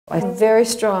I very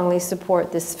strongly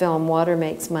support this film, Water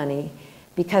Makes Money,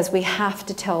 because we have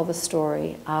to tell the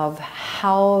story of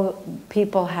how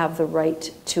people have the right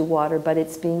to water, but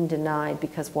it's being denied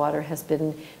because water has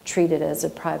been treated as a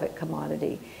private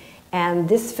commodity. And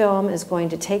this film is going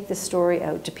to take the story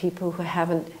out to people who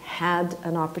haven't had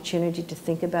an opportunity to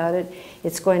think about it.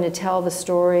 It's going to tell the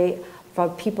story for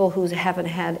people who haven't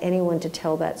had anyone to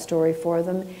tell that story for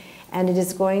them. And it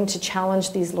is going to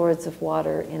challenge these lords of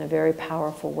water in a very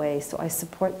powerful way. So I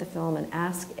support the film and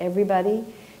ask everybody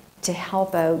to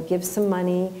help out, give some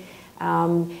money,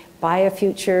 buy a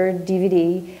future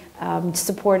DVD,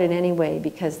 support in any way,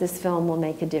 because this film will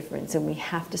make a difference, and we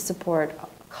have to support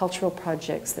cultural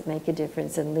projects that make a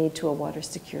difference and lead to a water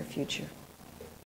secure future.